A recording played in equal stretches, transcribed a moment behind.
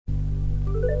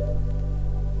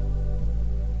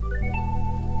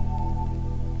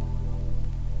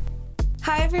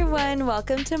Hi, everyone.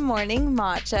 Welcome to Morning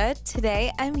Matcha.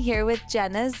 Today, I'm here with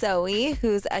Jenna Zoe,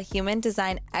 who's a human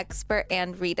design expert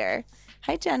and reader.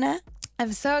 Hi, Jenna.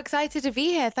 I'm so excited to be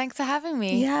here. Thanks for having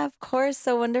me. Yeah, of course.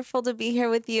 So wonderful to be here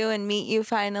with you and meet you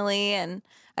finally. And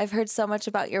I've heard so much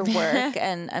about your work,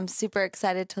 and I'm super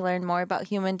excited to learn more about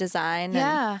human design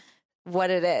and what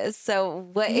it is. So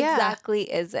what exactly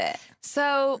is it?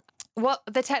 So what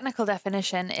the technical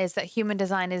definition is that human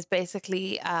design is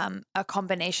basically a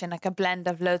combination, like a blend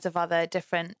of loads of other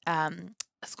different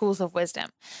schools of wisdom.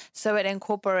 So it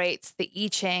incorporates the I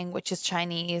Ching, which is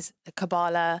Chinese, the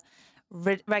Kabbalah,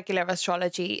 regular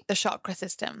astrology, the chakra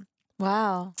system.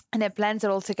 Wow. And it blends it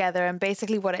all together. And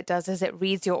basically what it does is it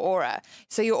reads your aura.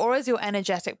 So your aura is your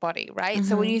energetic body, right? Mm-hmm.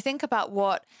 So when you think about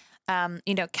what,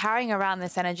 carrying around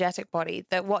this energetic body,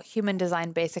 that what human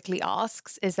design basically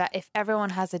asks is that if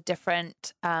everyone has a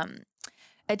different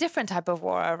type of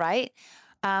aura, right?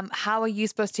 How are you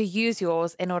supposed to use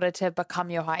yours in order to become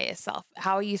your highest self?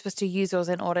 How are you supposed to use yours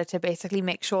in order to basically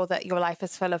make sure that your life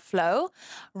is full of flow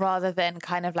rather than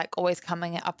kind of like always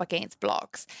coming up against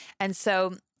blocks? And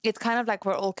so it's kind of like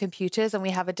we're all computers and we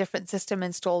have a different system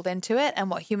installed into it. And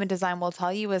what human design will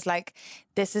tell you is like,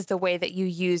 this is the way that you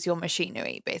use your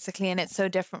machinery, basically. And it's so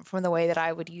different from the way that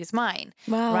I would use mine.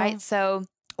 Wow. Right? So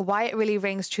why it really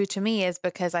rings true to me is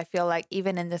because I feel like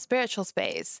even in the spiritual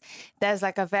space, there's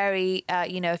like a very,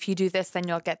 if you do this, then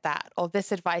you'll get that, or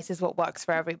this advice is what works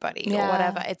for everybody or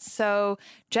whatever. It's so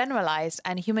generalized,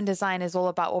 and human design is all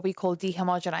about what we call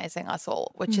dehomogenizing us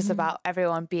all, which is about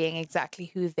everyone being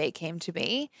exactly who they came to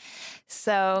be.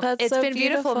 So it's been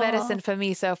beautiful medicine for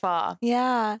me so far.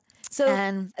 Yeah.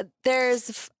 So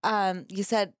there's, you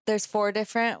said there's 4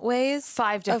 different ways?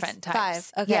 5 different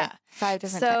types. 5. Okay. Yeah. 5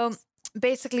 different types.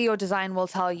 Basically, your design will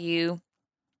tell you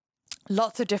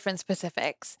lots of different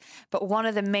specifics. But one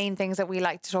of the main things that we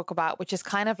like to talk about, which is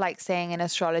kind of like saying in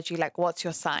astrology, like, what's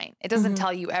your sign? It doesn't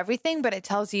tell you everything, but it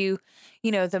tells you,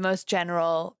 the most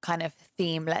general kind of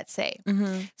theme, let's say.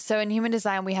 So in human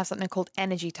design, we have something called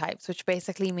energy types, which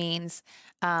basically means,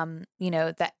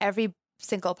 that every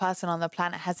single person on the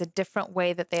planet has a different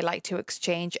way that they like to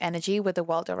exchange energy with the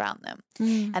world around them.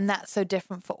 And that's so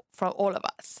different for all of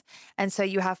us. And so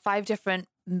you have 5 different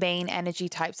main energy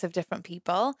types of different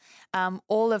people,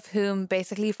 all of whom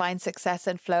basically find success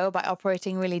and flow by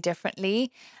operating really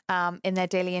differently in their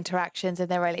daily interactions, in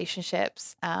their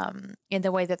relationships, in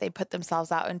the way that they put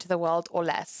themselves out into the world, or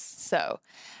less. So,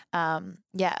 And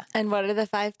what are the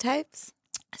 5 types?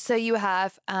 So you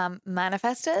have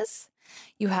manifestors,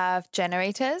 you have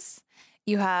generators,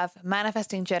 you have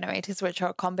manifesting generators, which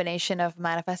are a combination of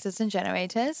manifestors and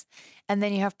generators. And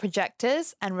then you have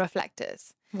projectors and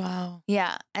reflectors. Wow.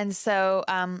 Yeah. And so,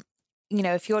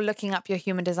 if you're looking up your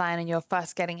human design and you're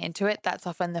first getting into it, that's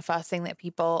often the first thing that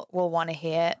people will want to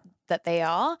hear that they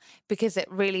are, because it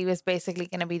really is basically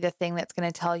going to be the thing that's going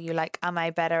to tell you, like, am I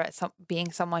better at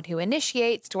being someone who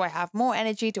initiates? Do I have more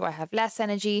energy? Do I have less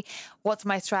energy? What's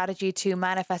my strategy to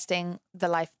manifesting the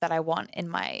life that I want in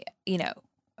my,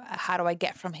 how do I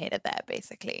get from here to there,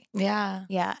 basically? Yeah.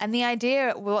 Yeah. And the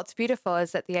idea, what's beautiful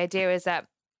is that the idea is that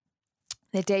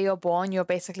the day you're born, you're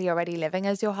basically already living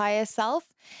as your highest self,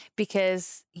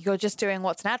 because you're just doing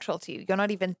what's natural to you. You're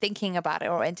not even thinking about it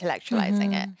or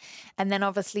intellectualizing it. And then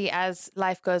obviously as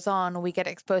life goes on, we get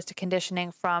exposed to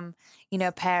conditioning from,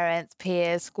 parents,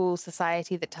 peers, school,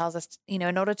 society that tells us,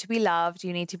 in order to be loved,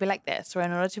 you need to be like this, or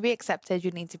in order to be accepted,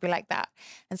 you need to be like that.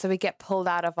 And so we get pulled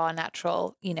out of our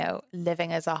natural,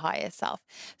 living as our highest self.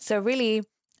 So really,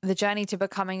 the journey to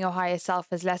becoming your highest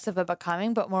self is less of a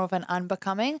becoming, but more of an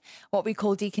unbecoming, what we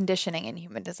call deconditioning in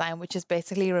human design, which is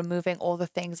basically removing all the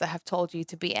things that have told you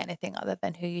to be anything other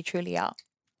than who you truly are.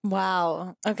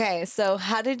 Wow. Okay. So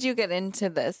how did you get into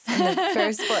this in the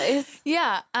first place?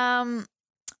 Yeah. I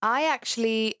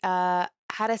actually had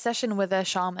a session with a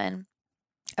shaman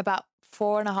about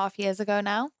 4.5 years ago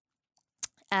now.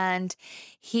 And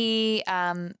he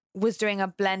was doing a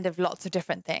blend of lots of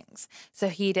different things. So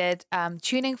he did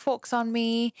tuning forks on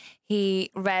me.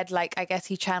 He read, I guess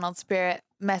he channeled spirit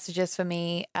messages for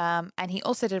me. And he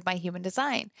also did my human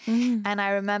design. And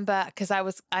I remember, because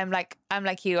I'm like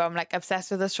you, I'm like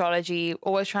obsessed with astrology,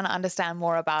 always trying to understand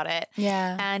more about it.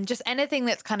 Yeah. And just anything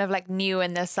that's kind of like new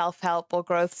in the self-help or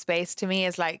growth space to me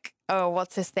is like, oh,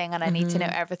 what's this thing? And I need to know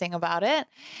everything about it.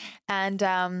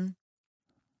 And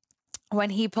when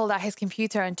he pulled out his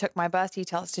computer and took my birth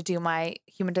details to do my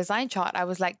human design chart, I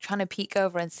was like trying to peek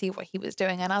over and see what he was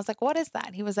doing. And I was like, what is that?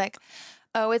 And he was like,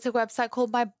 oh, it's a website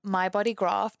called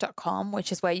mybodygraph.com,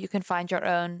 which is where you can find your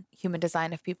own human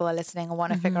design if people are listening and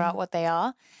want to figure out what they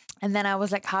are. And then I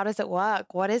was like, how does it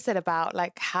work? What is it about?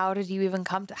 Like, how did you even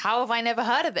how have I never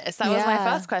heard of this? That was my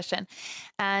first question.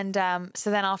 And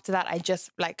so then after that, I just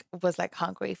like was like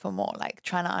hungry for more, like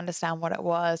trying to understand what it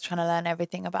was, trying to learn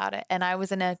everything about it. And I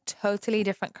was in a totally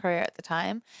different career at the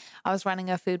time. I was running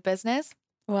a food business.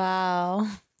 Wow.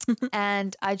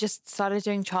 And I just started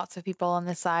doing charts for people on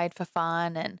the side for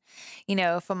fun and, you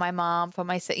know, for my mom, for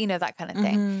my, you know, that kind of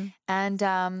thing.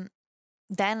 And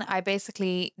then I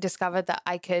basically discovered that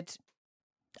I could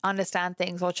understand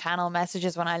things or channel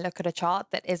messages when I look at a chart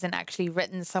that isn't actually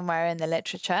written somewhere in the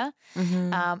literature.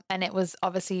 And it was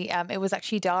obviously, it was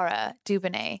actually Dara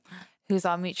Dubonnet, who's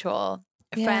our mutual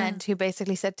friend, who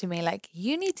basically said to me, like,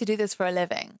 you need to do this for a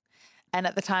living. And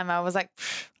at the time I was like,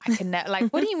 I can never,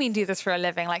 like, what do you mean do this for a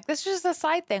living? Like, this is just a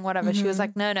side thing, whatever. She was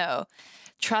like, no,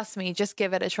 trust me, just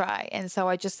give it a try. And so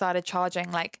I just started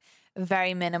charging like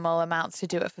very minimal amounts to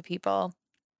do it for people,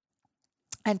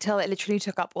 until it literally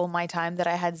took up all my time that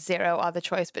I had zero other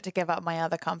choice but to give up my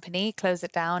other company, close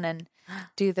it down, and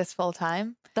do this full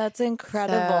time. That's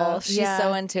incredible. She's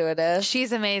so intuitive.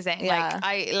 She's amazing.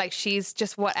 Like she's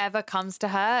just whatever comes to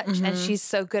her, and she's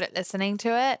so good at listening to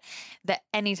it that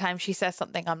anytime she says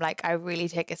something, I'm like, I really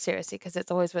take it seriously because it's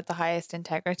always with the highest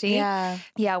integrity.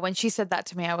 Yeah. When she said that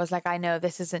to me, I was like, I know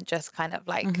this isn't just kind of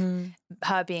like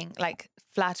her being like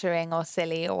flattering or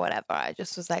silly or whatever. I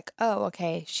just was like, oh,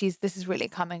 okay, this is really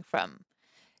coming from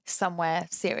somewhere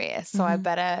serious. So I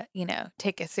better, you know,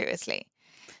 take it seriously.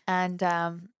 And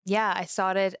I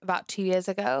started about 2 years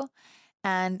ago.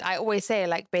 And I always say,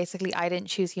 like, basically, I didn't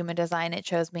choose human design. It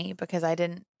chose me because I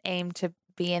didn't aim to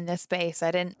be in this space.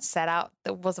 I didn't set out.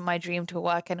 It wasn't my dream to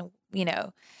work in, you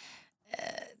know,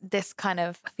 this kind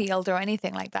of field or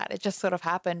anything like that. It just sort of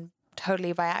happened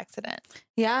totally by accident.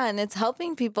 Yeah. And it's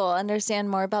helping people understand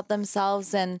more about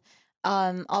themselves. And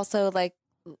also, like,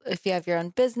 if you have your own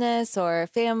business or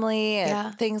family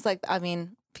and things like, I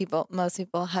mean, most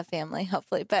people have family,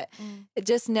 hopefully, but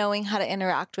just knowing how to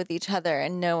interact with each other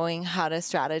and knowing how to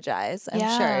strategize,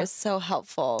 I'm sure is so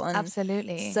helpful. And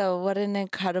absolutely. So what an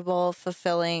incredible,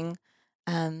 fulfilling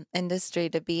industry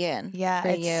to be in.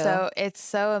 Yeah. It's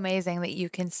so amazing that you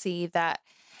can see that.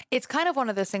 It's kind of one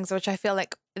of those things which I feel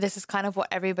like this is kind of what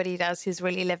everybody does who's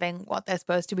really living what they're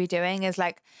supposed to be doing, is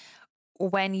like,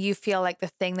 when you feel like the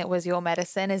thing that was your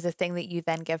medicine is the thing that you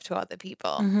then give to other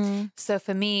people. So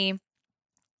for me,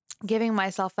 giving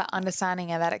myself that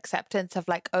understanding and that acceptance of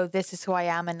like, oh, this is who I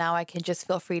am, and now I can just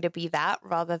feel free to be that,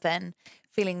 rather than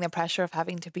feeling the pressure of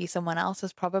having to be someone else,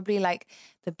 is probably like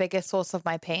the biggest source of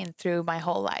my pain through my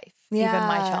whole life, even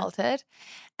my childhood.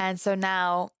 And so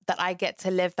now that I get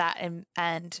to live that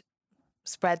and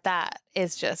spread that,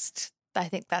 is just, I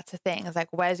think that's the thing. It's like,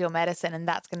 where's your medicine? And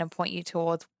that's going to point you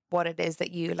towards what it is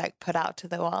that you like put out to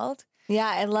the world. Yeah,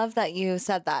 I love that you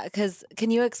said that, because can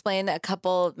you explain a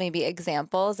couple maybe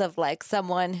examples of like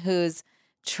someone who's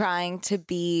trying to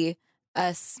be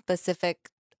a specific,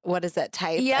 what is it,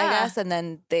 type, I guess, and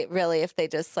then they really, if they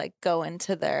just like go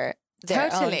into their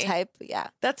own type. Yeah.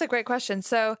 That's a great question.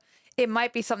 So it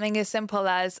might be something as simple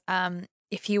as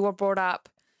if you were brought up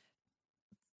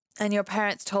and your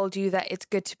parents told you that it's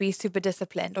good to be super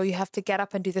disciplined, or you have to get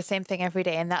up and do the same thing every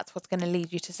day, and that's what's going to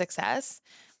lead you to success.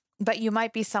 But you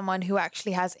might be someone who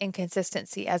actually has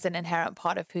inconsistency as an inherent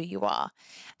part of who you are.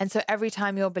 And so every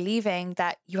time you're believing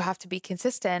that you have to be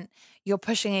consistent, you're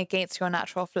pushing against your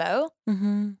natural flow.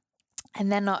 And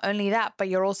then not only that, but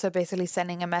you're also basically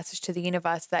sending a message to the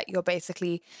universe that you're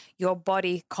basically, your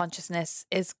body consciousness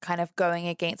is kind of going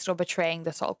against or betraying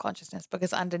the soul consciousness,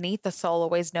 because underneath, the soul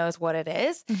always knows what it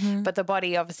is. But the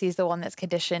body obviously is the one that's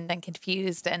conditioned and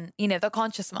confused, and, you know, the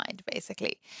conscious mind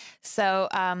basically. So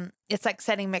it's like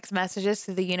sending mixed messages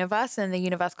to the universe, and the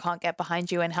universe can't get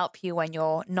behind you and help you when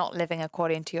you're not living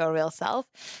according to your real self.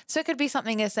 So it could be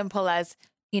something as simple as,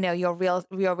 you know, you're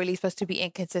really supposed to be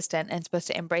inconsistent and supposed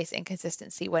to embrace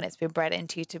inconsistency when it's been bred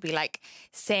into you to be like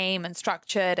same and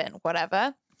structured and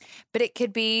whatever. But it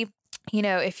could be, you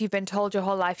know, if you've been told your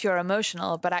whole life you're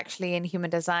emotional, but actually in human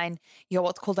design, you're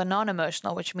what's called a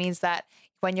non-emotional, which means that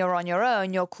when you're on your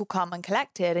own, you're cool, calm, and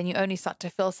collected, and you only start to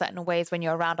feel certain ways when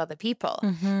you're around other people.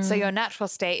 So your natural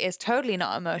state is totally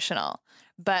not emotional,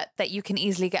 but that you can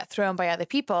easily get thrown by other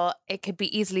people. It could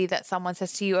be easily that someone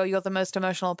says to you, oh, you're the most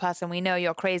emotional person we know,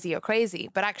 you're crazy,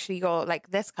 but actually you're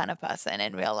like this kind of person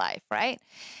in real life, right?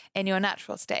 In your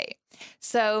natural state.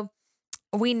 So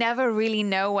we never really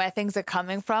know where things are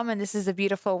coming from. And this is a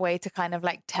beautiful way to kind of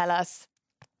like tell us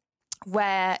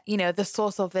where, you know, the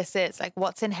source of this is, like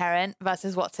what's inherent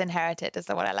versus what's inherited, is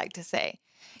what I like to say.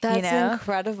 That's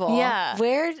incredible. Yeah.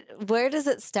 Where does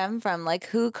it stem from? Like,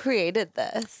 who created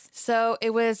this? So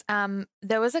it was,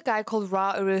 there was a guy called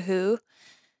Ra Uru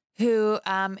who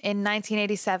in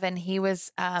 1987,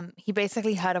 he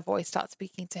basically heard a voice start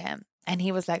speaking to him. And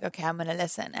he was like, okay, I'm going to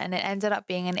listen. And it ended up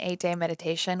being an 8-day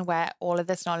meditation where all of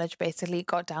this knowledge basically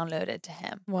got downloaded to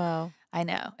him. Wow. I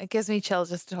know. It gives me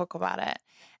chills just to talk about it.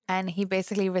 And he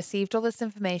basically received all this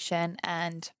information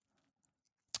and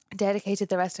dedicated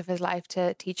the rest of his life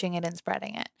to teaching it and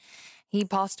spreading it. He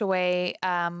passed away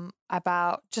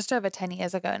about just over 10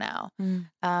 years ago now.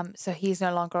 So he's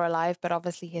no longer alive, but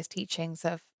obviously his teachings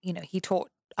of, he taught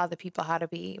other people how to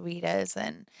be readers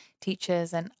and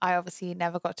teachers. And I obviously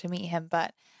never got to meet him,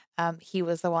 but he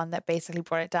was the one that basically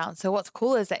brought it down. So what's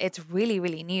cool is that it's really,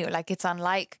 really new. Like, it's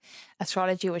unlike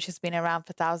astrology, which has been around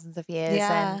for thousands of years.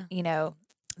 Yeah. And,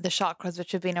 the chakras,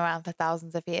 which have been around for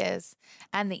thousands of years,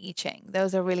 and the I Ching.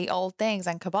 Those are really old things,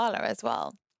 and Kabbalah as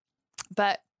well.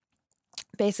 But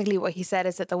basically what he said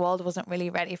is that the world wasn't really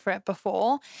ready for it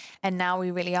before. And now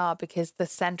we really are, because the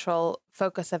central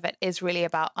focus of it is really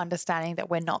about understanding that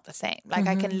we're not the same. Like,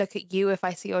 I can look at you if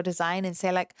I see your design and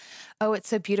say like, oh, it's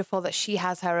so beautiful that she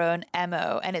has her own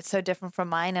MO and it's so different from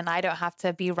mine, and I don't have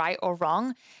to be right or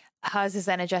wrong. Hers is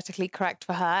energetically correct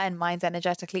for her and mine's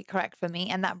energetically correct for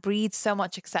me. And that breeds so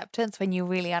much acceptance when you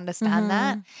really understand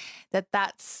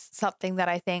that's something that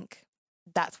I think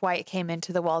that's why it came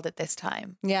into the world at this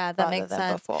time. Yeah, that makes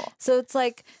sense. Before. So it's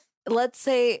like, let's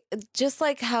say, just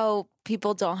like how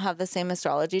people don't have the same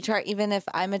astrology chart, even if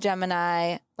I'm a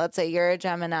Gemini, let's say you're a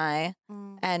Gemini,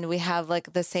 and we have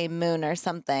like the same moon or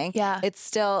something. Yeah. It's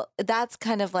still, that's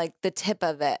kind of like the tip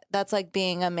of it. That's like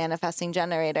being a manifesting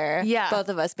generator. Yeah. Both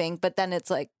of us being, but then it's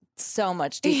like so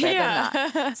much deeper than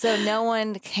that. So no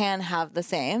one can have the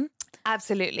same.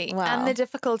 Absolutely. Wow. And the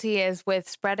difficulty is with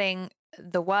spreading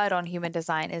the word on human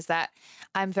design is that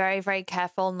I'm very, very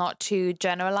careful not to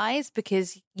generalize,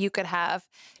 because you could have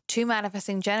two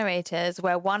manifesting generators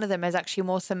where one of them is actually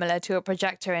more similar to a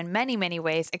projector in many, many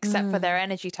ways, except for their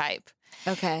energy type.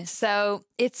 Okay. So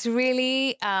it's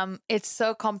really, it's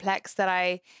so complex that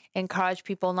I encourage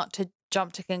people not to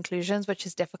jump to conclusions, which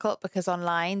is difficult because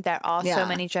online there are so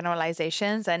many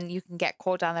generalizations, and you can get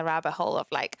caught down the rabbit hole of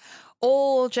like,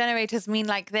 all generators mean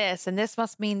like this and this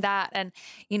must mean that, and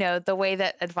the way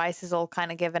that advice is all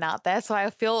kind of given out there. So I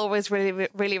feel always really,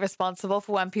 really responsible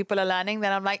for when people are learning,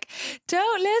 then I'm like,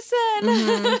 don't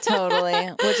listen. Totally.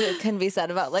 Which it can be said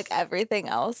about like everything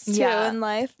else too in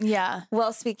life. Yeah.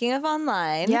 Well, speaking of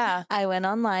online, I went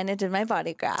online and did my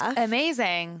body graph.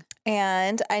 Amazing.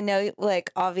 And I know,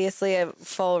 like, obviously a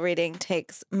full reading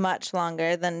takes much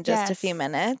longer than just a few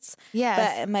minutes. Yes.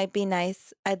 But it might be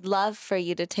nice. I'd love for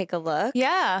you to take a look.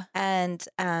 Yeah. And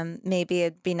maybe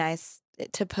it'd be nice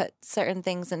to put certain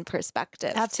things in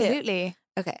perspective. Absolutely.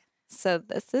 Too. Okay. So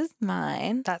this is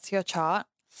mine. That's your chart.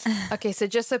 Okay. So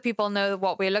just so people know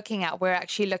what we're looking at, we're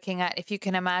actually looking at, if you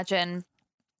can imagine,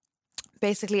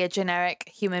 basically a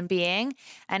generic human being.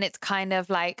 And it's kind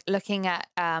of like looking at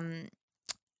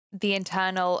the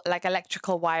internal like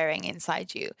electrical wiring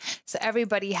inside you. So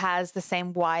everybody has the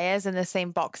same wires and the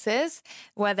same boxes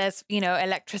where there's,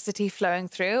 electricity flowing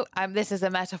through. This is a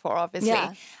metaphor, obviously.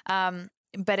 Yeah.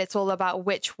 But it's all about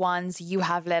which ones you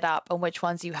have lit up and which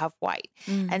ones you have white.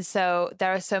 And so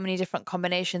there are so many different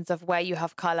combinations of where you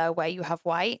have color, where you have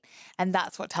white. And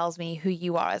that's what tells me who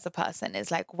you are as a person,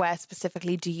 is like, where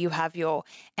specifically do you have your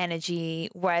energy?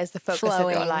 Where is the focus of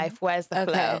your life? Where's the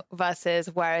flow versus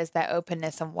where is their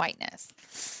openness and whiteness?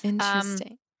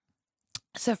 Interesting.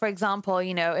 So for example,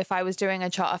 if I was doing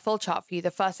a full chart for you,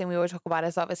 the first thing we would talk about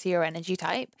is obviously your energy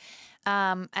type.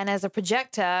 And as a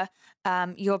projector,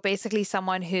 you're basically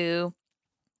someone who,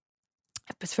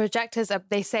 projectors,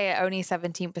 they say are only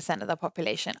 17% of the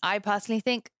population. I personally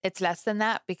think it's less than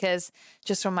that, because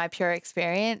just from my pure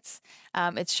experience,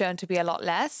 it's shown to be a lot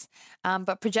less.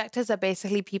 But projectors are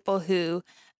basically people who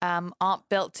aren't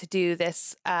built to do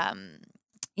this.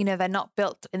 They're not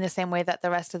built in the same way that the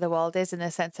rest of the world is, in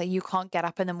the sense that you can't get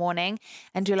up in the morning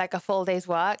and do like a full day's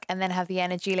work and then have the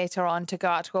energy later on to go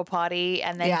out to a party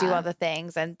and then do other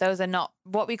things. And those are not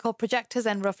what we call projectors,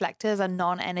 and reflectors are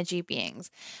non-energy beings,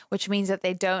 which means that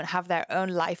they don't have their own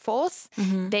life force.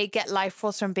 They get life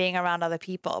force from being around other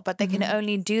people, but they can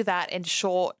only do that in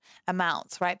short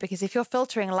amounts, right? Because if you're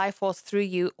filtering life force through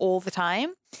you all the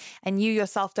time, and you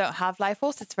yourself don't have life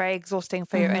force, it's very exhausting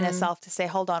for your inner self to say,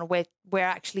 hold on, we're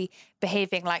actually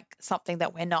behaving like something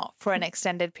that we're not for an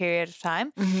extended period of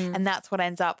time. And that's what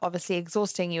ends up obviously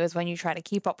exhausting you, is when you try to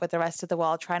keep up with the rest of the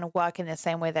world, trying to work in the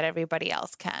same way that everybody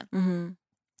else can.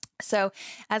 So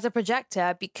as a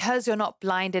projector, because you're not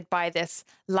blinded by this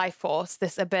life force,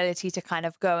 this ability to kind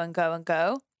of go and go and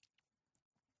go,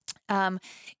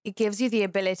 it gives you the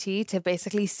ability to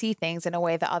basically see things in a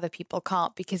way that other people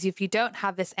can't. Because if you don't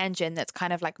have this engine that's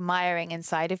kind of like miring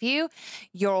inside of you,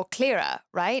 you're all clearer,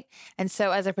 right? And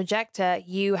so as a projector,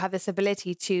 you have this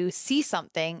ability to see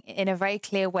something in a very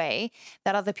clear way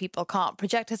that other people can't.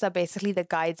 Projectors are basically the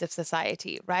guides of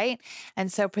society, right? And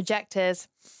so projectors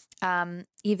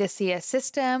either see a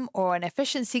system or an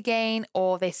efficiency gain,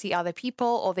 or they see other people,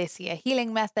 or they see a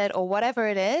healing method, or whatever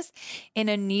it is in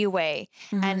a new way.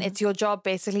 And it's your job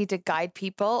basically to guide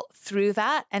people through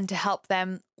that and to help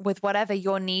them with whatever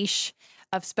your niche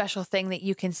of special thing that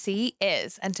you can see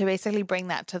is, and to basically bring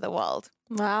that to the world.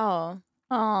 Wow.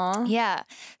 Aww. Yeah.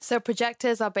 So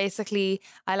projectors are basically,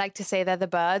 I like to say they're the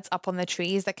birds up on the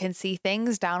trees that can see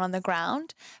things down on the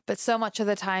ground. But so much of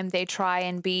the time they try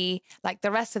and be like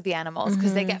the rest of the animals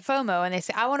because they get FOMO and they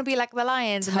say, I want to be like the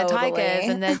lions and the tigers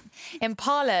and the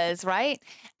impalas, right?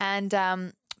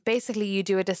 And basically you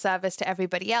do a disservice to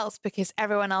everybody else because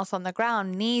everyone else on the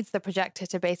ground needs the projector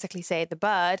to basically say, the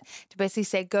bird, to basically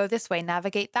say, go this way,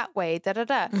 navigate that way, da, da,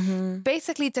 da.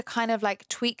 Basically to kind of like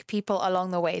tweak people along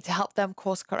the way, to help them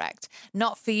course correct,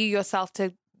 not for you yourself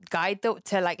to guide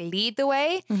to like lead the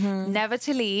way, never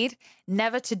to lead,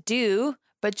 never to do,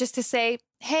 but just to say,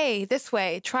 hey, this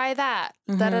way, try that,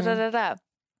 da, da, da, da, da.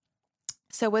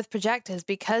 So with projectors,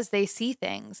 because they see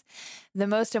things, the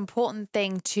most important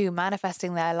thing to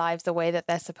manifesting their lives the way that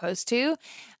they're supposed to,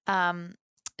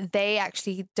 they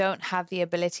actually don't have the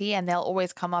ability, and they'll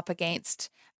always come up against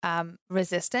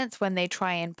resistance when they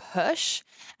try and push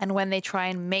and when they try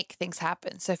and make things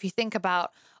happen. So if you think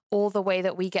about all the way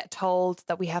that we get told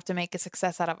that we have to make a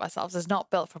success out of ourselves is not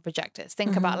built for projectors.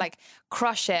 Think about like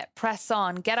crush it, press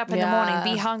on, get up in the morning,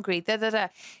 be hungry, da, da, da.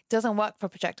 It doesn't work for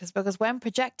projectors, because when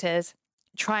projectors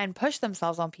try and push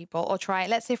themselves on people, or try,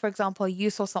 let's say, for example, you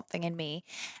saw something in me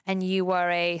and you were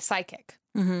a psychic.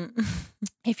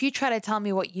 If you try to tell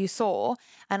me what you saw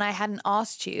and I hadn't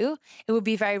asked you, it would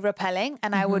be very repelling,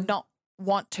 and I would not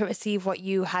want to receive what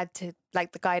you had to,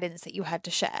 like the guidance that you had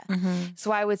to share.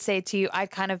 So I would say to you,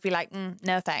 I'd kind of be like,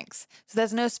 no, thanks. So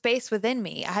there's no space within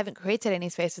me. I haven't created any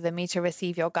space within me to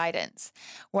receive your guidance.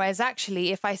 Whereas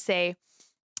actually, if I say,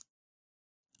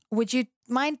 would you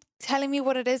mind telling me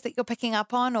what it is that you're picking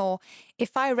up on? Or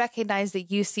if I recognize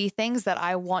that you see things that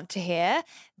I want to hear,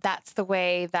 that's the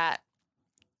way that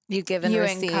you give and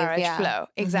receive. Encourage flow.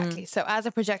 Exactly. So as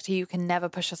a projector, you can never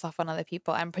push yourself on other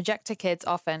people. And projector kids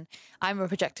often, I'm a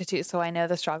projector too, so I know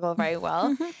the struggle very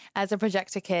well. As a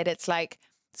projector kid, it's like,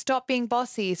 stop being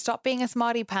bossy, stop being a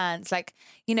smarty pants. Like,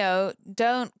 you know,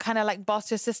 don't kind of like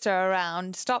boss your sister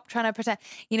around. Stop trying to pretend.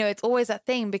 You know, it's always that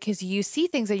thing, because you see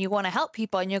things and you want to help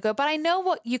people and you go, but I know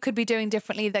what you could be doing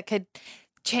differently that could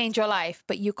change your life,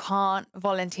 but you can't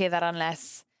volunteer that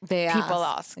unless people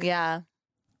ask. Yeah.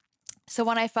 So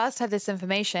when I first had this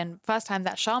information, first time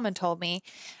that shaman told me,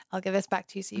 I'll give this back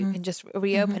to you so you can just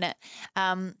reopen it.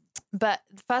 But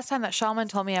the first time that shaman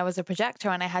told me I was a projector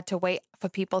and I had to wait for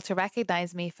people to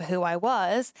recognize me for who I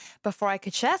was before I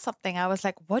could share something, I was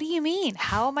like, what do you mean?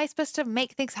 How am I supposed to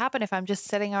make things happen if I'm just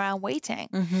sitting around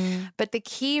waiting? But the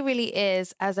key really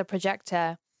is, as a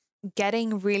projector,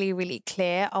 getting really, really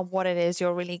clear on what it is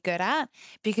you're really good at.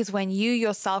 Because when you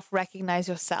yourself recognize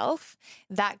yourself,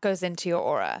 that goes into your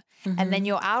aura. And then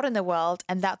you're out in the world,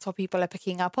 and that's what people are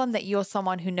picking up on, that you're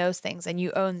someone who knows things and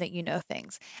you own that you know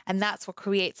things. And that's what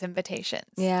creates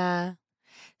invitations. Yeah.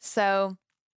 So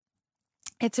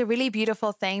it's a really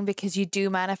beautiful thing, because you do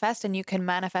manifest and you can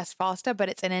manifest faster, but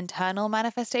it's an internal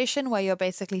manifestation where you're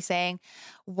basically saying,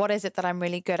 what is it that I'm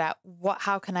really good at?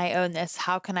 How can I own this?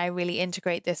 How can I really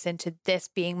integrate this into this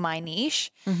being my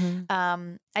niche?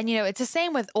 And, you know, it's the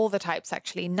same with all the types,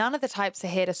 actually. None of the types are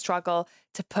here to struggle,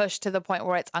 to push to the point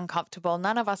where it's uncomfortable.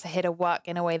 None of us are here to work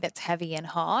in a way that's heavy and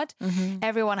hard.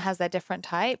 Everyone has their different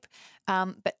type,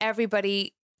 but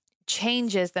everybody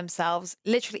changes themselves.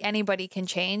 Literally anybody can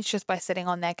change just by sitting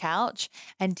on their couch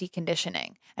and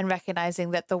deconditioning and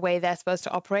recognizing that the way they're supposed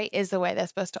to operate is the way they're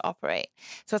supposed to operate.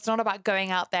 So it's not about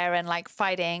going out there and like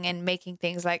fighting and making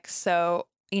things like so,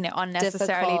 you know,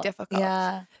 unnecessarily difficult.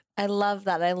 Yeah. I love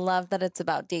that. I love that it's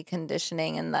about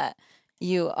deconditioning and that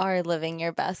you are living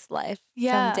your best life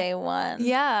from day one.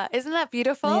 Yeah. Isn't that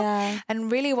beautiful? Yeah.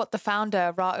 And really what the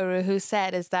founder, Ra Uru,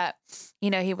 said is that, you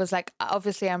know, he was like,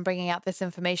 obviously I'm bringing out this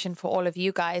information for all of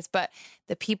you guys, but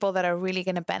the people that are really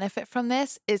going to benefit from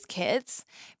this is kids.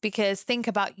 Because think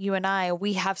about you and I,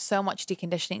 we have so much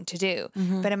deconditioning to do.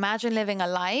 But imagine living a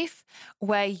life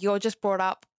where you're just brought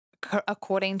up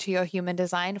according to your human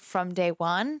design from day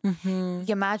one, you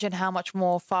imagine how much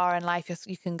more far in life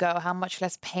you can go, how much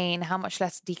less pain, how much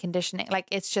less deconditioning. Like,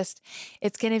 it's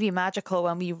going to be magical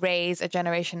when we raise a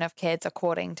generation of kids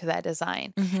according to their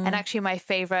design. And actually, my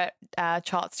favorite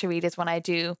charts to read is when I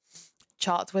do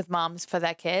charts with moms for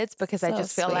their kids, because I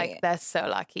just feel like they're so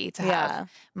lucky to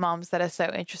have moms that are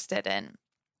so interested in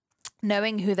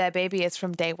knowing who their baby is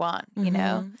from day one, you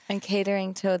know, and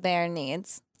catering to their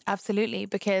needs. Absolutely.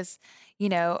 Because, you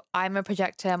know, I'm a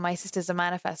projector, my sister's a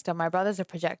manifestor, my brother's a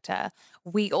projector.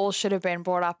 We all should have been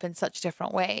brought up in such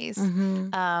different ways.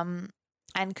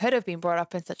 And could have been brought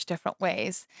up in such different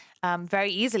ways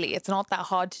very easily. It's not that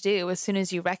hard to do as soon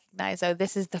as you recognize, oh,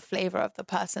 this is the flavor of the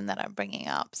person that I'm bringing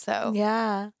up. So,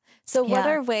 So what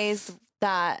are ways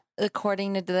that,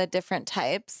 according to the different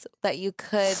types, that you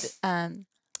could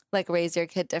like raise your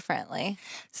kid differently?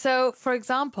 So, for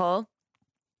example,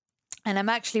 and I'm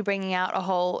actually bringing out a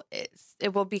whole,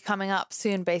 it will be coming up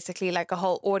soon, basically, like a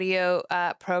whole audio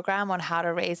program on how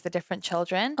to raise the different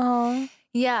children. Oh.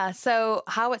 Yeah. So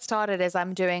how it started is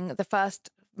I'm doing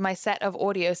my set of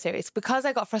audio series because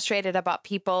I got frustrated about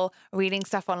people reading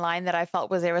stuff online that I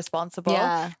felt was irresponsible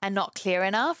and not clear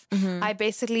enough. I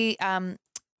basically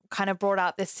kind of brought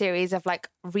out this series of like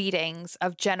readings,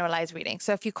 of generalized readings.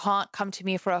 So if you can't come to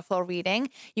me for a full reading,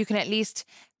 you can at least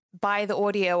buy the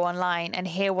audio online and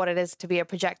hear what it is to be a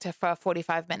projector for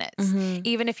 45 minutes.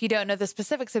 Even if you don't know the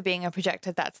specifics of being a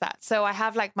projector, that's that. So I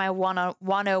have like my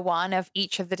 101 of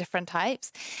each of the different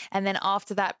types. And then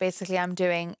after that, basically I'm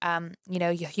doing, you know,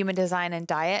 your human design and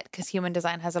diet, because human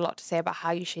design has a lot to say about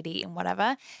how you should eat and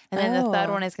whatever. And then the third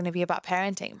one is going to be about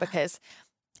parenting, because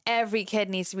every kid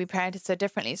needs to be parented so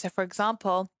differently. So for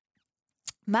example,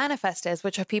 manifestors,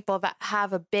 which are people that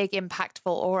have a big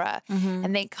impactful aura,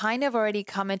 and they kind of already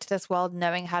come into this world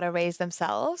knowing how to raise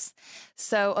themselves.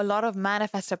 So a lot of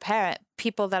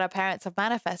people that are parents of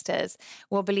manifestors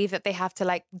will believe that they have to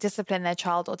like discipline their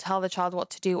child or tell the child what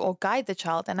to do or guide the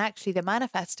child. And actually the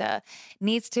manifestor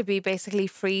needs to be basically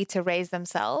free to raise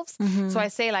themselves. So I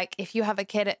say, like, if you have a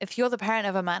kid, if you're the parent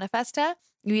of a manifestor,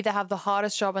 you either have the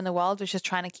hardest job in the world, which is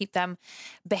trying to keep them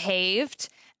behaved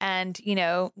and, you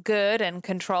know, good and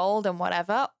controlled and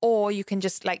whatever, or you can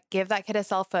just like give that kid a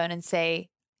cell phone and say,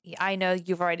 I know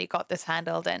you've already got this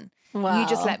handled, and you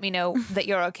just let me know that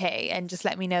you're okay, and just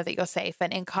let me know that you're safe,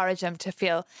 and encourage them to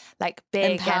feel like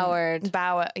big, empowered.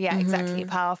 Exactly.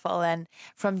 Powerful. And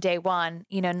from day one,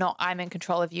 you know, not I'm in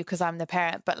control of you because I'm the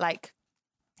parent, but like,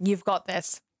 you've got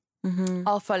this.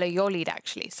 I'll follow your lead,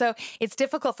 actually. So it's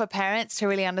difficult for parents to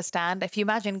really understand. If you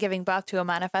imagine giving birth to a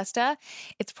manifestor,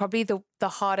 it's probably the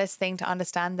hardest thing to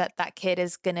understand that that kid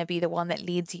is going to be the one that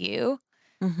leads you,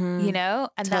 you know?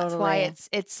 And that's why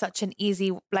it's such an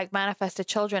easy, like, manifestor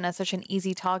children are such an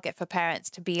easy target for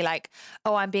parents to be like,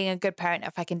 oh, I'm being a good parent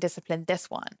if I can discipline this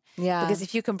one. Yeah. Because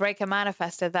if you can break a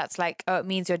manifestor, that's like, oh, it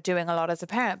means you're doing a lot as a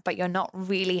parent, but you're not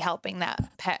really helping that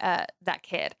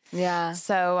kid. Yeah.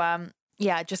 So,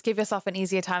 yeah, just give yourself an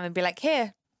easier time and be like,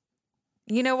 here,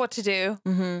 you know what to do.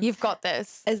 You've got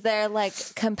this. Is there like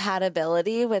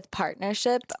compatibility with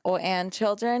partnership and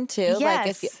children too?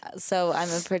 Yes. Like so I'm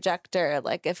a projector,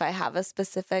 like if I have a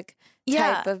specific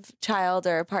type of child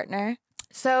or a partner.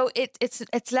 So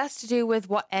it's less to do with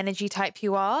what energy type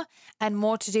you are and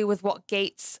more to do with what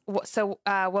gates.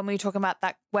 When we talk about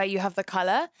that, where you have the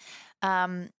color,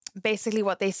 basically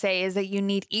what they say is that you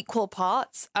need equal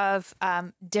parts of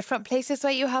different places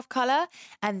where you have color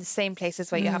and the same places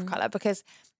where you have color, because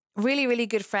really, really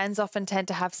good friends often tend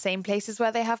to have same places where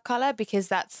they have color,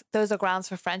 because those are grounds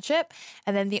for friendship.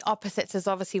 And then the opposites is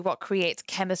obviously what creates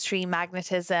chemistry,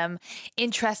 magnetism,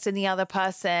 interest in the other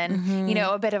person, you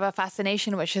know, a bit of a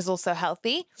fascination, which is also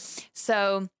healthy.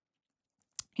 So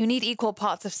you need equal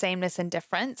parts of sameness and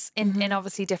difference in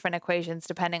obviously different equations,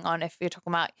 depending on if you're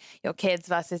talking about your kids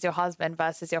versus your husband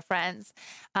versus your friends.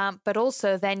 But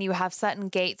also then you have certain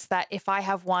gates that if I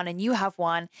have one and you have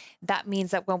one, that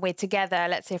means that when we're together,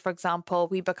 let's say, for example,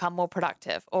 we become more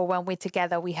productive, or when we're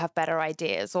together, we have better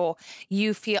ideas, or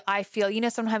I feel, you know,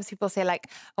 sometimes people say like,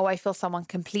 oh, I feel someone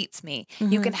completes me.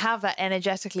 You can have that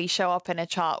energetically show up in a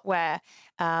chart where,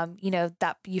 you know,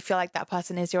 that you feel like that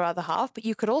person is your other half, but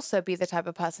you could also be the type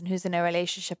of person who's in a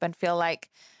relationship and feel like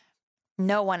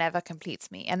no one ever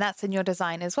completes me. And that's in your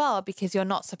design as well, because you're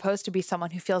not supposed to be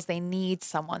someone who feels they need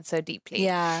someone so deeply.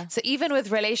 Yeah. So even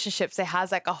with relationships, it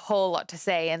has like a whole lot to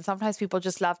say. And sometimes people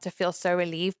just love to feel so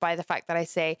relieved by the fact that I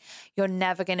say, you're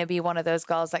never going to be one of those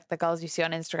girls, like the girls you see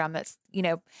on Instagram that's, you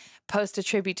know, post a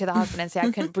tribute to the husband and say,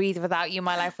 I couldn't breathe without you.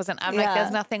 My life wasn't, I'm like,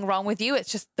 there's nothing wrong with you.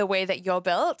 It's just the way that you're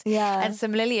built. Yeah. And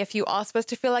similarly, if you are supposed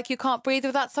to feel like you can't breathe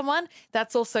without someone,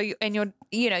 that's also in your,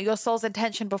 you know, your soul's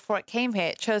intention before it came here.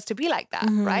 It chose to be like that,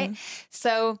 right?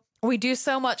 So we do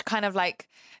so much kind of like,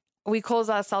 we cause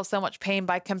ourselves so much pain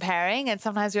by comparing. And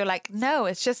sometimes you're like, no,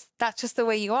 it's just, that's just the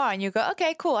way you are. And you go,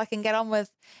 okay, cool. I can get on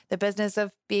with the business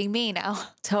of being me now.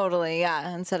 Totally.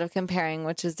 Yeah. Instead of comparing,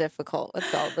 which is difficult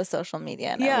with all the social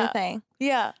media and everything.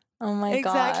 Yeah. Oh my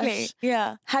exactly. gosh.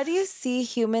 Yeah. How do you see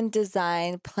human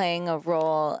design playing a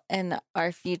role in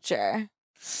our future?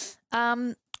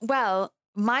 Well,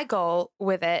 my goal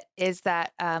with it is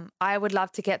that I would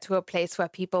love to get to a place where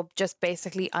people just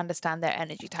basically understand their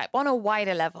energy type on a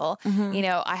wider level. You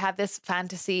know, I have this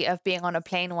fantasy of being on a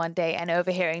plane one day and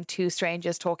overhearing two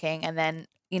strangers talking and then,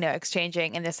 you know,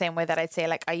 exchanging in the same way that I'd say,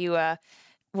 like,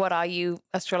 what are you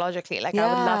astrologically? Like, I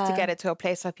would love to get it to a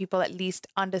place where people at least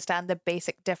understand the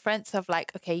basic difference of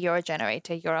like, okay, you're a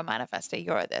generator, you're a manifestor,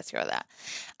 you're this, you're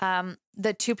that.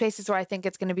 The two places where I think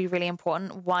it's going to be really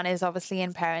important, one is obviously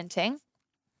in parenting.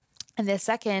 And the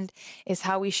second is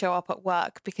how we show up at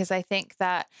work, because I think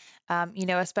that, you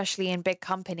know, especially in big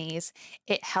companies,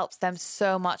 it helps them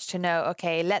so much to know,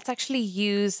 okay, let's actually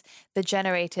use the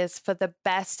generators for the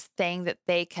best thing that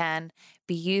they can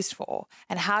be used for.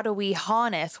 And how do we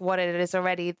harness what it is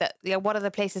already that, you know, what are the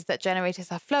places that generators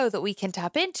have flow that we can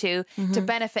tap into to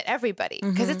benefit everybody?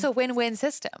 Because it's a win-win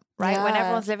system, right? Yeah. When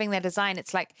everyone's living their design,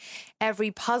 it's like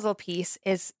every puzzle piece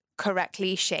is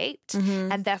correctly shaped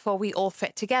and therefore we all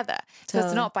fit together. So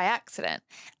it's not by accident.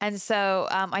 And so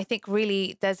I think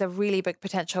really there's a really big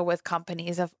potential with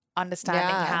companies of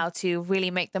understanding how to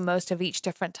really make the most of each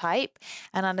different type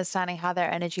and understanding how their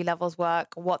energy levels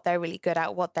work, what they're really good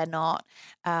at, what they're not.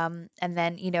 And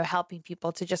then, you know, helping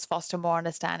people to just foster more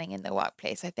understanding in the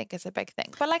workplace, I think is a big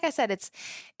thing. But like I said, it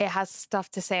has stuff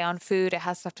to say on food. It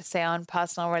has stuff to say on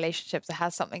personal relationships. It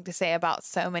has something to say about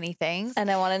so many things.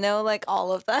 And I want to know like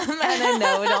all of them. And I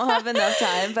know we don't have enough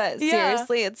time, but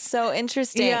seriously, it's so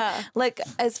interesting. Yeah. Like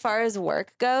as far as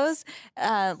work goes,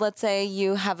 let's say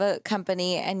you have a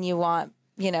company and you want,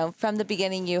 you know, from the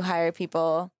beginning, you hire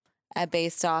people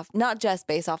based off, not just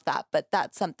based off that, but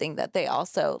that's something that they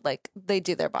also like, they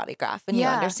do their body graph and you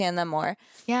understand them more.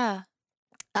 Yeah.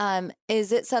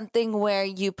 Is it something where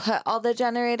you put all the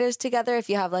generators together if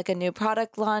you have like a new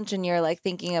product launch and you're like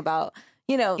thinking about,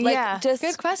 you know, like just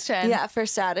good question. Yeah, for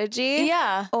strategy.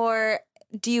 Yeah. Or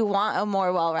do you want a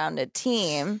more well-rounded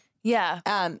team? Yeah.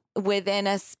 Within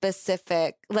a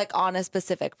specific, like on a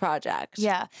specific project.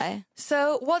 Yeah. Okay.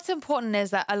 So what's important is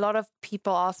that a lot of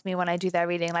people ask me when I do their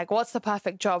reading, like, what's the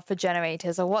perfect job for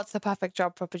generators or what's the perfect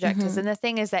job for projectors? And the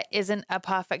thing is, there isn't a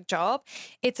perfect job.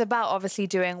 It's about obviously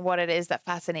doing what it is that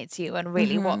fascinates you and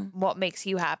really what makes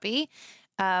you happy.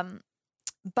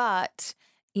 But,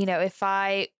 you know, if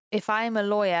I'm a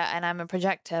lawyer and I'm a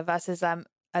projector versus I'm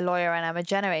a lawyer and I'm a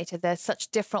generator, there's such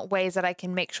different ways that I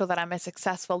can make sure that I'm a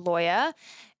successful lawyer,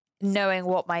 knowing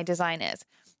what my design is.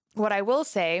 What I will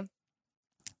say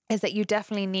is that you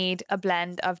definitely need a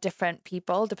blend of different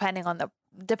people depending on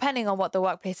what the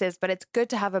workplace is, but it's good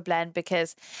to have a blend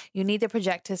because you need the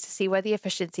projectors to see where the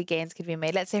efficiency gains could be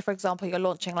made. Let's say, for example, you're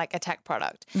launching like a tech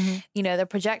product. You know, the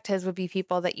projectors would be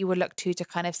people that you would look to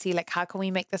kind of see like, how can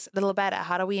we make this a little better?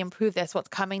 How do we improve this? What's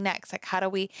coming next? Like,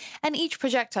 and each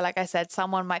projector, like I said,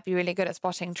 someone might be really good at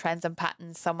spotting trends and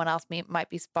patterns. Someone else might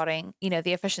be spotting, you know,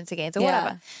 the efficiency gains or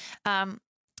whatever.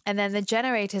 And then the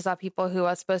generators are people who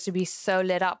are supposed to be so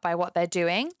lit up by what they're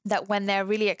doing that when they're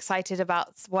really excited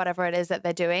about whatever it is that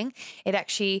they're doing, it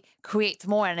actually creates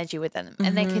more energy within them.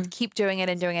 And they could keep doing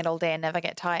it all day and never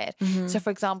get tired. So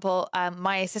for example,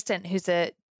 my assistant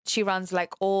she runs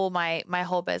like all my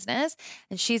whole business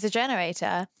and she's a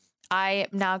generator. I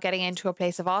am now getting into a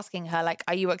place of asking her, like,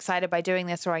 are you excited by doing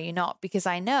this or are you not? Because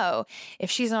I know if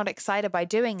she's not excited by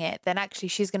doing it, then actually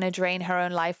she's going to drain her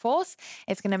own life force.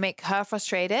 It's going to make her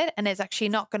frustrated. And it's actually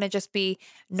not going to just be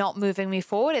not moving me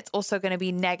forward. It's also going to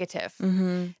be negative.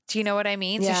 Do you know what I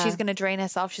mean? So she's going to drain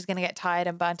herself. She's going to get tired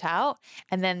and burnt out.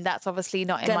 And then that's obviously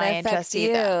not in my interest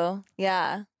either.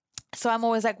 Yeah. So I'm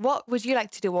always like, what would you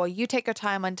like to do? Or you take your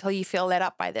time until you feel lit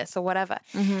up by this or whatever.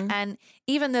 And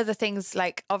even though the things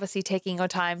like obviously taking your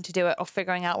time to do it or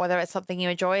figuring out whether it's something you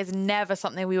enjoy is never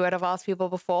something we would have asked people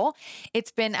before,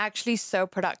 it's been actually so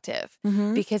productive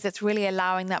because it's really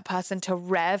allowing that person to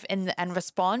rev and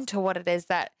respond to what it is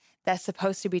that they're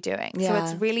supposed to be doing. So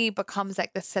it's really becomes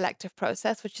like the selective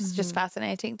process, which is just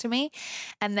fascinating to me.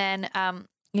 And then,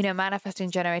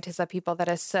 manifesting generators are people that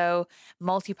are so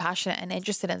multi-passionate and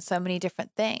interested in so many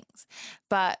different things.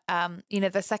 But,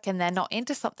 the second they're not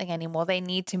into something anymore, they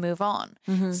need to move on.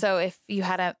 So if you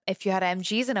had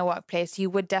MGs in a workplace, you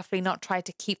would definitely not try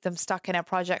to keep them stuck in a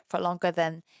project for longer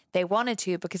than they wanted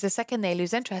to, because the second they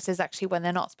lose interest is actually when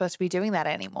they're not supposed to be doing that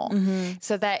anymore.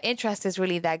 So their interest is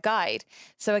really their guide.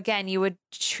 So again, you would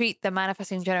treat the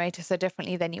manifesting generators so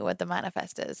differently than you would the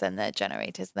manifestors and the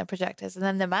generators and the projectors. And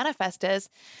then the manifestors,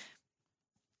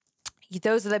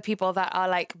 those are the people that are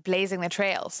like blazing the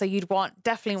trail. So you'd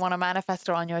definitely want a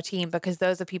manifestor on your team, because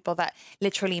those are people that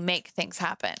literally make things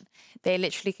happen. They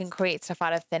literally can create stuff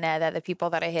out of thin air. They're the people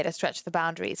that are here to stretch the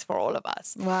boundaries for all of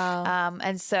us. Wow.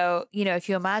 And so, if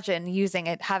you imagine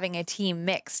having a team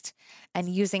mixed and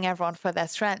using everyone for their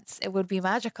strengths, it would be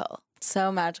magical.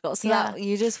 So magical. So that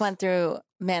you just went through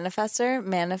manifestor,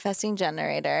 manifesting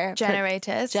generator,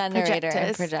 generators, and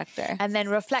projector. And then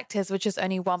reflectors, which is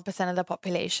only 1% of the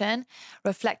population.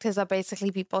 Reflectors are basically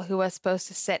people who are supposed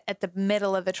to sit at the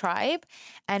middle of the tribe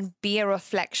and be a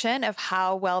reflection of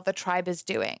how well the tribe is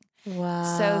doing.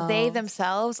 Wow. So they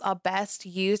themselves are best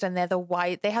used, and they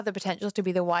have the potential to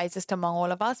be the wisest among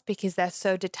all of us, because they're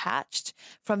so detached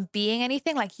from being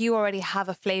anything. Like, you already have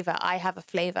a flavor. I have a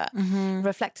flavor.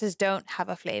 Reflectors don't have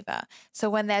a flavor. So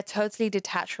when they're totally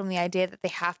detached from the idea that they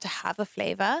have to have a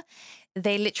flavor,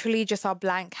 they literally just are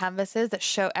blank canvases that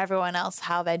show everyone else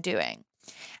how they're doing.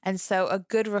 And so a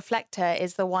good reflector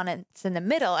is the one that's in the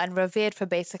middle and revered for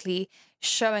basically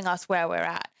showing us where we're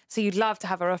at. So you'd love to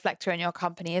have a reflector in your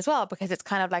company as well, because it's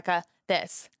kind of like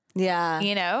this.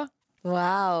 Yeah.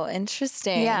 Wow.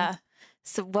 Interesting. Yeah.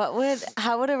 So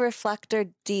how would a reflector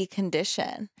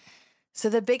decondition? So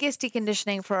the biggest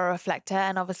deconditioning for a reflector,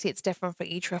 and obviously it's different for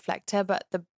each reflector, but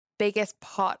the biggest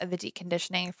part of the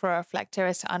deconditioning for a reflector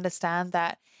is to understand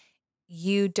that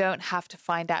you don't have to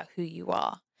find out who you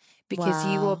are, because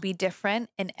you will be different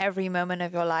in every moment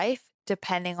of your life,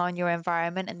 depending on your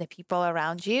environment and the people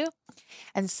around you.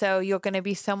 And so you're going to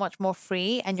be so much more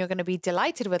free, and you're going to be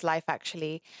delighted with life,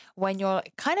 actually, when you're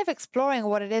kind of exploring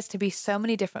what it is to be so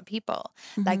many different people.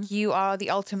 Like, you are the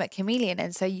ultimate chameleon.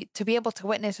 And so to be able to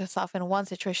witness yourself in one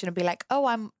situation and be like, oh,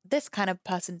 I'm this kind of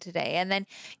person today. And then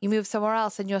you move somewhere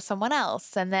else and you're someone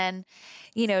else. And then,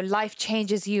 life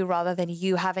changes you rather than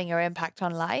you having your impact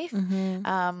on life.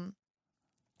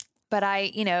 But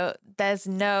there's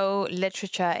no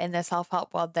literature in the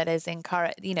self-help world that is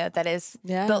that is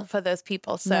built for those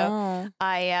people. So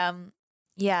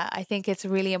I think it's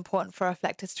really important for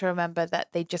reflectors to remember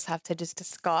that they just have to just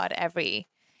discard every,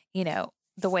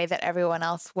 the way that everyone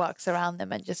else works around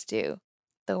them, and just do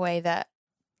the way that,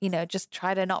 just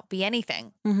try to not be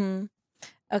anything.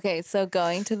 Okay, so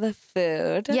going to the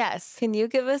food. Yes. Can you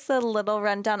give us a little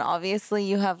rundown? Obviously,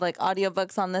 you have like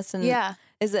audiobooks on this, and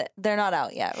they're not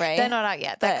out yet, right? They're not out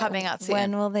yet. They're coming out soon.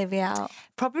 When will they be out?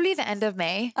 Probably the end of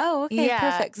May. Oh, okay,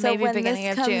 perfect. So maybe when beginning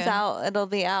this of comes June. out, it'll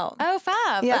be out. Oh,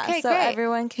 fab. Yeah, okay, so great.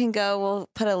 everyone can go. We'll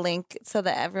put a link so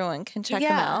that everyone can check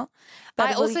them out. But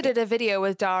I also did a video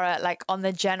with Dara, like on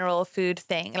the general food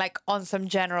thing, like on some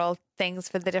general things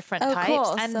for the different types.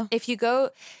 Cool. And if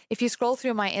you scroll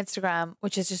through my Instagram,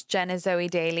 which is just Jenna Zoe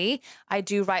Daily, I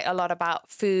do write a lot about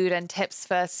food and tips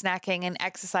for snacking and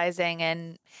exercising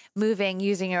and moving,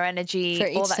 using your energy, for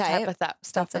all that type of that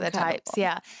stuff for the types.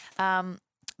 Yeah.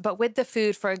 But with the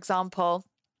food, for example,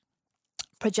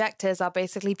 projectors are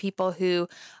basically people who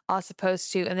are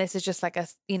supposed to, and this is just like a,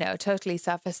 totally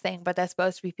surface thing, but they're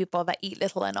supposed to be people that eat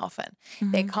little and often.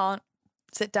 They can't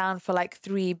sit down for like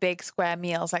 3 big square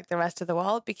meals like the rest of the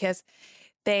world, because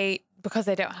they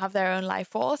don't have their own life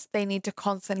force. They need to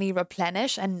constantly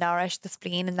replenish and nourish the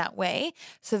spleen in that way,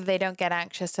 so that they don't get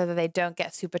anxious, so that they don't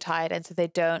get super tired, and so they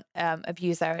don't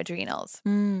abuse their adrenals.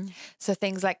 So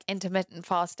things like intermittent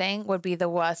fasting would be the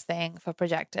worst thing for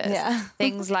projectors. Yeah.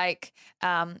 Things like,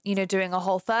 doing a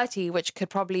Whole30, which could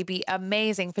probably be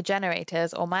amazing for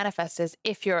generators or manifestors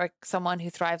if you're someone who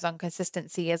thrives on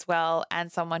consistency as well,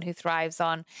 and someone who thrives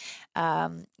on,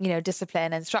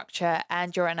 discipline and structure,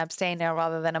 and you're an abstainer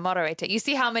rather than a moderator. You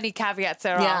see how many caveats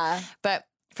there are. But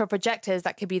for projectors,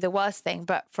 that could be the worst thing.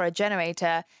 But for a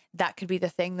generator, that could be the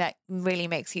thing that really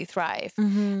makes you thrive.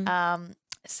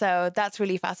 So that's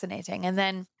really fascinating. And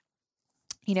then,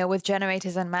 with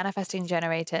generators and manifesting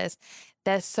generators,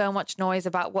 there's so much noise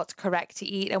about what's correct to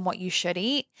eat and what you should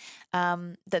eat,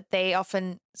 that they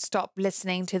often stop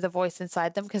listening to the voice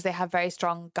inside them, because they have very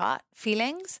strong gut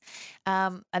feelings.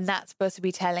 And that's supposed to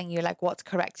be telling you like what's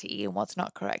correct to eat and what's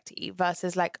not correct to eat,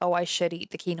 versus like, oh, I should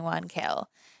eat the quinoa and kale.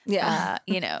 Yeah.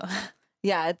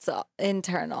 Yeah, it's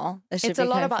internal. It's a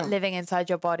lot about living inside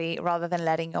your body rather than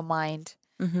letting your mind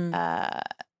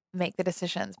make the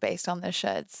decisions based on the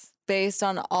shoulds. Based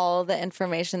on all the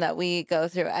information that we go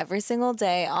through every single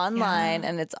day online,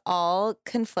 and it's all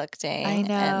conflicting. I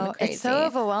know. And crazy. It's so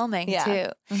overwhelming too.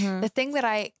 The thing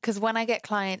that because when I get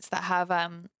clients that have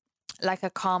like a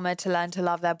karma to learn to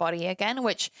love their body again,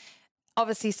 which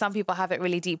obviously some people have it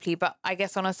really deeply, but I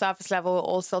guess on a surface level, we're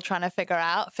all still trying to figure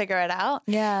it out.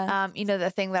 Yeah. You know, the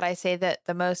thing that I say that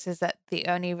the most is that the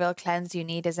only real cleanse you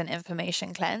need is an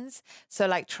information cleanse. So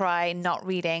like try not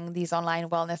reading these online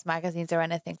wellness magazines or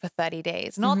anything for 30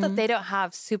 days. Not that they don't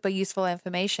have super useful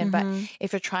information, but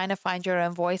if you're trying to find your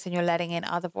own voice and you're letting in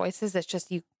other voices, that's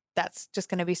just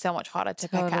going to be so much harder to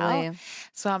pick out.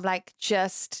 So I'm like,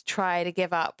 just try to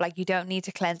give up. Like, you don't need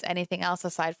to cleanse anything else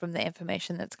aside from the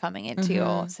information that's coming into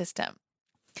your system.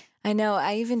 I know.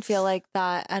 I even feel like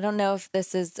that. I don't know if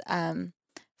this is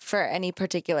for any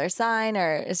particular sign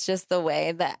or it's just the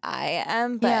way that I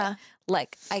am, but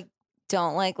like, I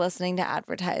don't like listening to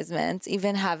advertisements.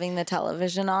 Even having the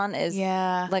television on is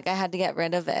like, I had to get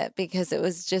rid of it because it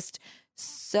was just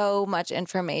so much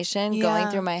information going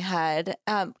through my head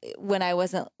when I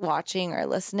wasn't watching or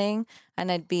listening,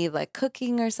 and I'd be like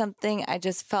cooking or something. I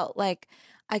just felt like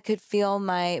I could feel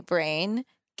my brain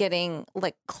getting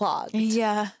like clogged.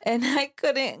 And I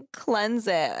couldn't cleanse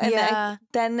it. And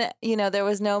then, you know, there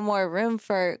was no more room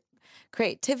for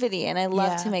creativity. And I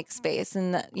love to make space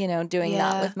and, you know, doing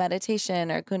that with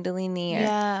meditation or Kundalini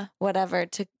or whatever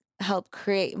to help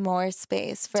create more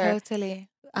space for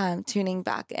tuning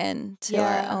back into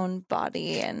our own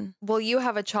body. And well, you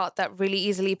have a chart that really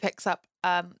easily picks up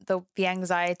the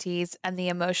anxieties and the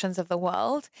emotions of the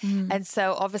world. And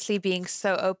so obviously being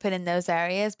so open in those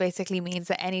areas basically means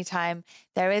that anytime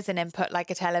there is an input like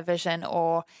a television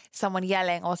or someone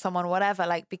yelling or someone whatever,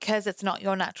 like because it's not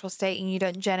your natural state and you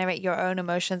don't generate your own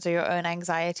emotions or your own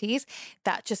anxieties,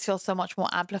 that just feels so much more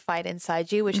amplified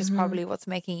inside you, which is probably what's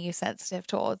making you sensitive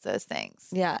towards those things.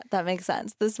 Yeah, that makes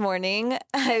sense. This morning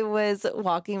I was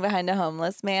walking behind a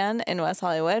homeless man in West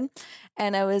Hollywood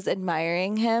and I was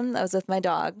admiring him. I was with my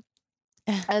dog.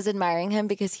 I was admiring him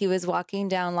because he was walking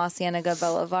down La Cienega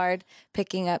Boulevard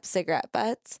picking up cigarette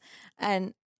butts.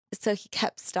 And so he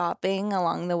kept stopping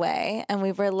along the way. And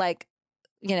we were like,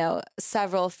 you know,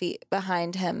 several feet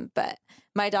behind him. But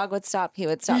my dog would stop, he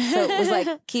would stop. So it was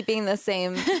like keeping the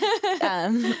same,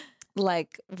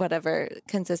 like whatever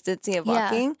consistency of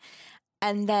walking.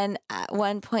 And then at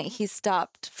one point he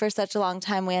stopped for such a long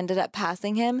time. We ended up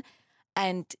passing him.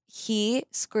 And he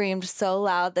screamed so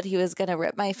loud that he was going to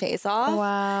rip my face off.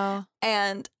 Wow.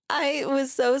 And I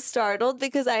was so startled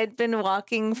because I had been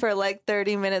walking for like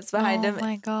 30 minutes behind him.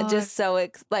 My God. Just so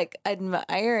like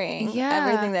admiring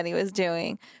everything that he was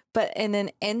doing. But in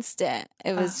an instant,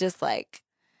 it was just like,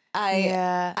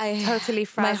 I totally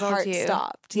frazzled my heart you.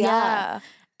 stopped.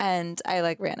 And I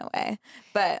like ran away.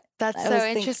 But that's so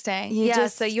interesting.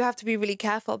 So you have to be really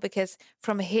careful because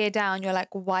from here down, you're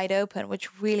like wide open,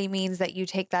 which really means that you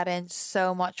take that in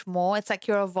so much more. It's like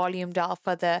you're a volume dial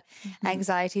for the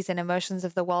anxieties and emotions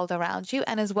of the world around you.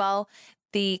 And as well,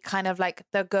 the kind of like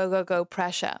the go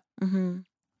pressure.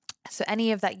 So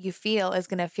any of that you feel is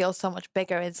going to feel so much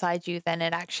bigger inside you than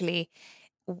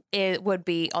it would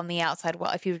be on the outside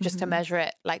world if you were just to measure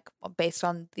it like based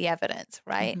on the evidence,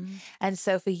 right? And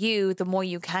so for you, the more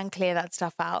you can clear that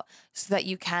stuff out so that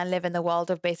you can live in the world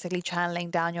of basically channeling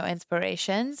down your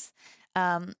inspirations,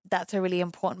 that's a really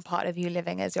important part of you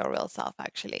living as your real self,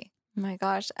 actually. Oh my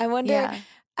gosh. I wonder,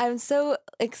 I'm so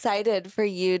excited for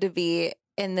you to be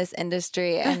in this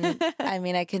industry. And I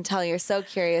mean, I can tell you're so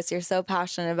curious, you're so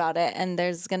passionate about it. And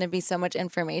there's going to be so much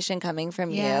information coming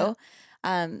from you.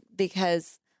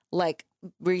 Because like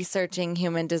researching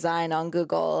human design on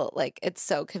Google, like it's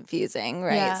so confusing,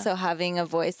 right? So having a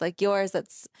voice like yours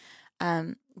that's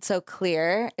so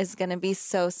clear is going to be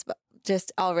so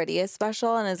just already is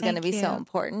special and is going to be so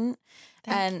important.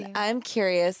 Thank you. I'm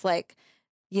curious, like,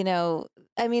 you know,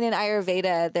 I mean, in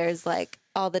Ayurveda, there's like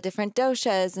all the different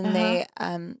doshas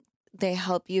and they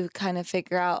help you kind of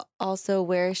figure out also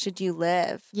where should you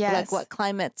live, like what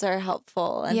climates are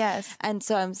helpful. And, and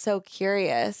so I'm so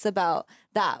curious about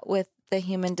that with the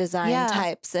human design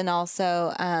types and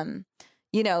also,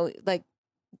 you know, like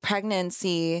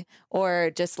pregnancy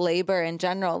or just labor in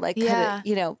general. Like, could it,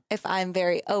 you know, if I'm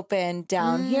very open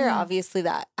down here, obviously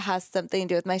that has something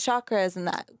to do with my chakras and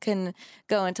that can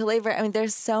go into labor. I mean,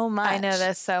 there's so much. I know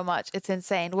there's so much. It's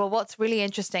insane. Well, what's really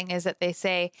interesting is that they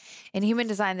say in human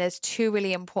design, there's 2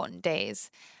 really important days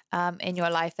in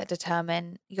your life that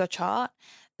determine your chart.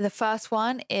 The first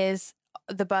one is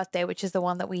the birthday, which is the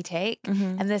one that we take.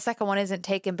 And the second one isn't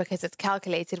taken because it's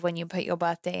calculated when you put your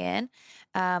birthday in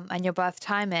and your birth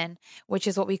time in, which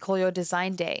is what we call your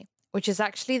design day, which is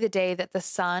actually the day that the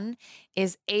sun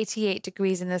is 88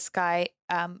 degrees in the sky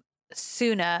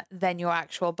sooner than your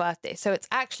actual birthday. So it's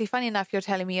actually, funny enough, you're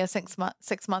telling me you're 6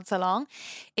 months along.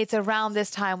 It's around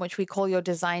this time, which we call your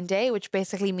design day, which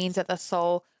basically means that the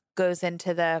soul goes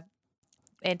into the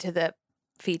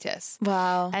fetus.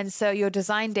 Wow. And so your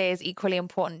design day is equally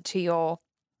important to your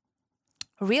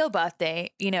real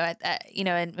birthday,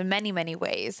 in many, many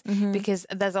ways, because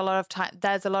there's a lot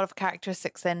of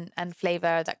characteristics and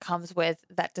flavor that comes with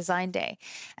that design day.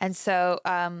 And so,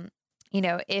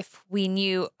 if we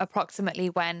knew approximately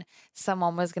when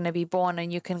someone was going to be born,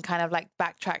 and you can kind of like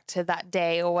backtrack to that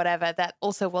day or whatever, that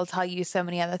also will tell you so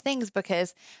many other things,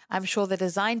 because I'm sure the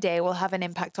design day will have an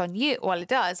impact on you. Well, it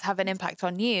does have an impact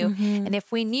on you. And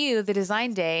if we knew the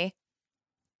design day,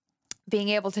 being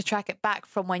able to track it back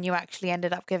from when you actually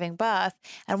ended up giving birth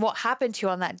and what happened to you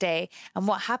on that day and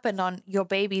what happened on your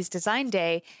baby's design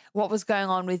day, what was going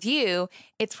on with you,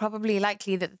 it's probably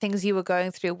likely that the things you were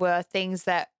going through were things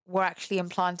that were actually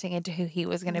implanting into who he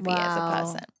was going to be as a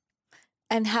person.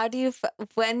 And how do you,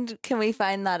 when can we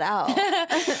find that out?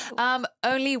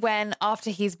 Only when after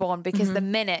he's born, because the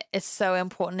minute is so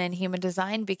important in human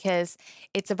design, because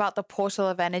it's about the portal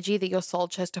of energy that your soul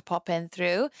chose to pop in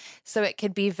through. So it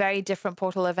could be very different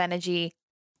portal of energy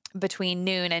between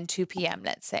noon and 2 p.m.,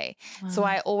 let's say. Wow. So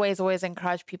I always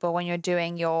encourage people, when you're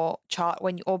doing your chart,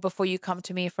 or before you come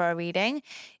to me for a reading,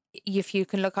 if you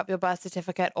can look up your birth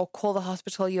certificate or call the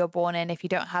hospital you were born in if you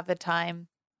don't have the time.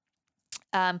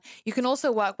 You can also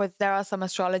work with, there are some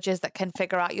astrologers that can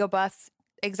figure out your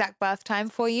exact birth time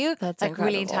for you. That's like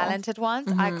incredible. Really talented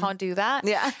ones. I can't do that.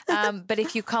 Yeah. But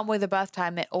if you come with a birth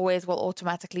time, it always will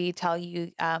automatically tell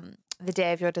you the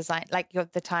day of your design, like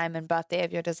the time and birthday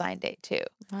of your design date too.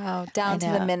 Wow. Down to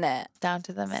the minute. Down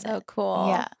to the minute. So cool.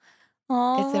 Yeah.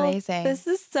 Oh, it's amazing. This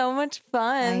is so much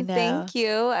fun. I know. Thank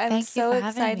you. I'm so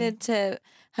excited to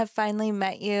have finally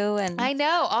met you. And I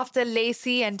know, after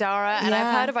Lacey and Dara, and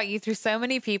I've heard about you through so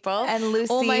many people. And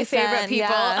Lucy, all my favorite people.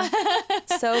 Yeah.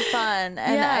 So fun.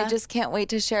 And I just can't wait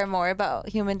to share more about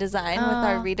human design with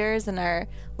our readers and our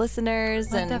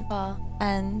listeners. Wonderful.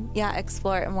 And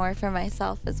explore it more for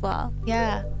myself as well.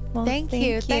 Yeah. Well, thank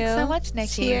you. Thanks so much,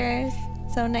 Nikki. Cheers.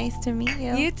 So nice to meet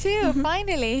you. You too,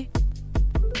 finally.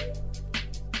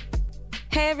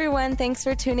 Hey everyone, thanks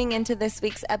for tuning into this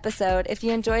week's episode. If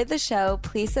you enjoyed the show,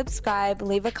 please subscribe,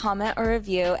 leave a comment or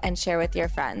review, and share with your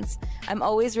friends. I'm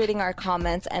always reading our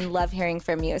comments and love hearing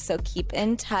from you, so keep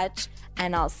in touch,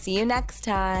 and I'll see you next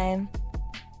time.